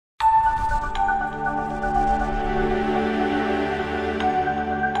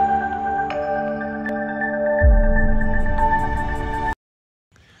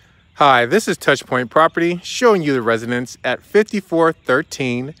Hi, this is TouchPoint Property showing you the residence at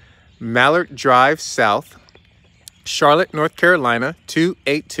 5413 Mallard Drive South, Charlotte, North Carolina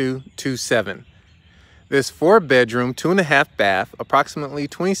 28227. This 4-bedroom, 2.5 bath, approximately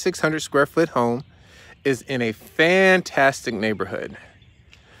 2,600 square foot home is in a fantastic neighborhood.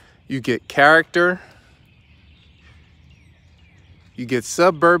 You get character, you get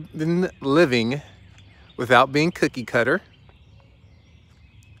suburban living without being cookie cutter,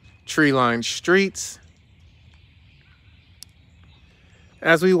 tree-lined streets.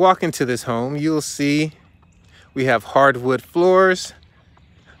 As we walk into this home, you'll see we have hardwood floors,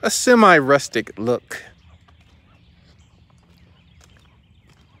 a semi-rustic look.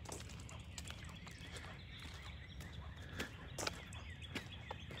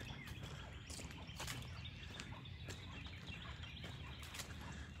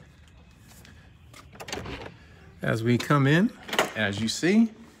 As we come in, as you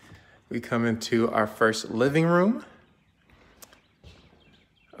see, we come into our first living room,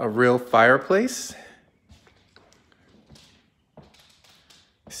 a real fireplace,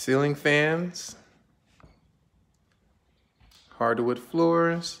 ceiling fans, hardwood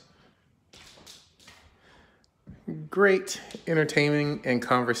floors, great entertaining and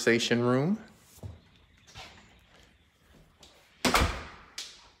conversation room.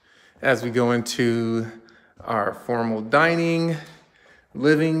 As we go into our formal dining,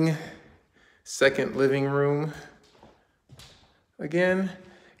 living, second living room. Again,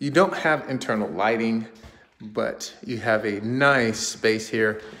 you don't have internal lighting, but you have a nice space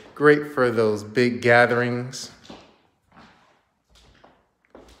here. Great for those big gatherings.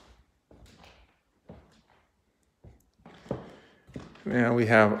 Now we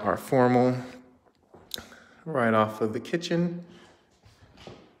have our formal right off of the kitchen.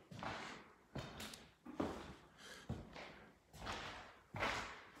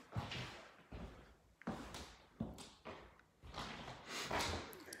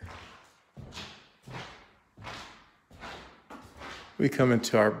 We come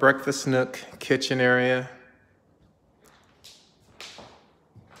into our breakfast nook, kitchen area.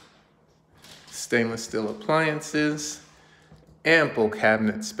 Stainless steel appliances, ample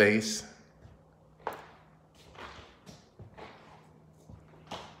cabinet space.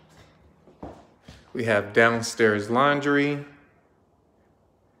 We have downstairs laundry.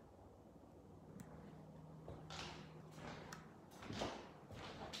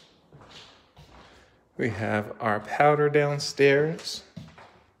 We have our powder downstairs.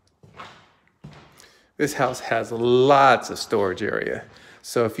 This house has lots of storage area.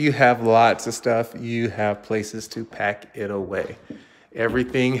 So if you have lots of stuff, you have places to pack it away.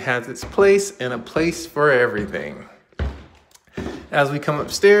 Everything has its place and a place for everything. As we come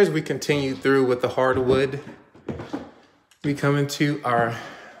upstairs, we continue through with the hardwood. We come into our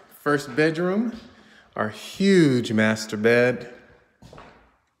first bedroom, our huge master bed.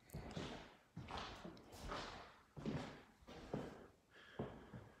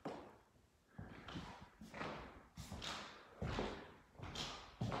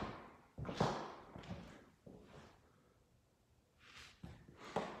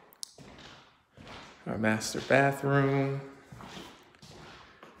 Our master bathroom.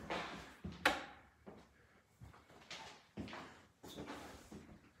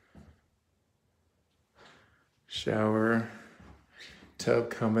 Shower, tub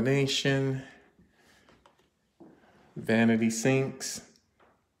combination, vanity sinks.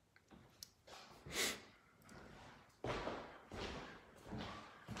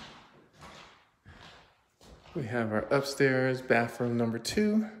 We have our upstairs bathroom number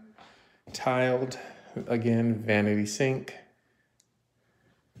 2, tiled, again, vanity sink.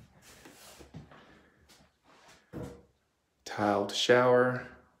 Tiled shower.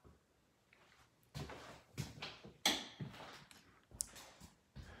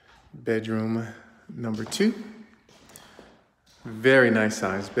 Bedroom number 2. Very nice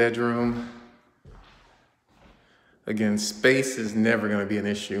sized bedroom. Again, space is never going to be an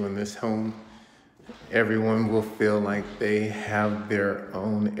issue in this home. Everyone will feel like they have their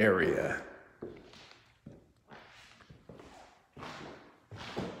own area.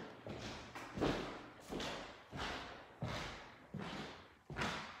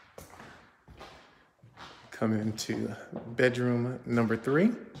 Come into bedroom number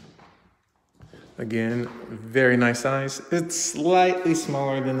 3. Again, very nice size. It's slightly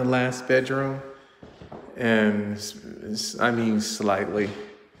smaller than the last bedroom, and I mean slightly.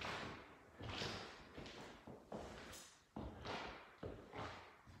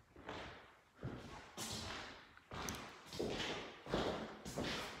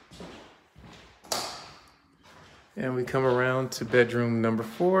 And we come around to bedroom number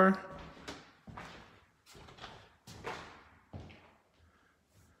 4.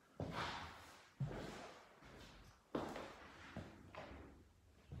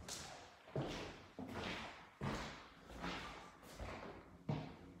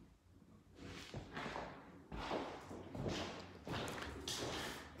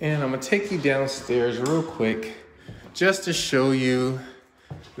 And I'm gonna take you downstairs real quick just to show you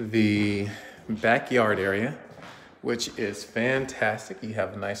the backyard area, which is fantastic. You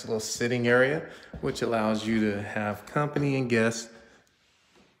have a nice little sitting area, which allows you to have company and guests.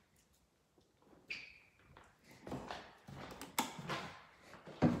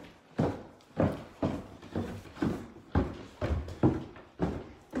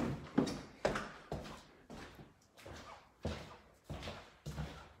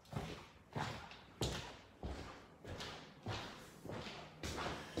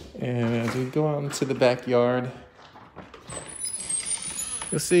 And as we go out into the backyard,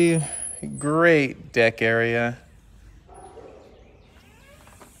 you'll see a great deck area.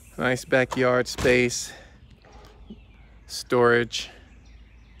 Nice backyard space, storage.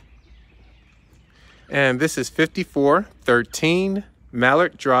 And this is 5413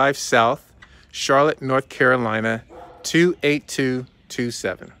 Mallard Drive South, Charlotte, North Carolina,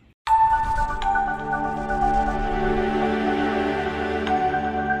 28227.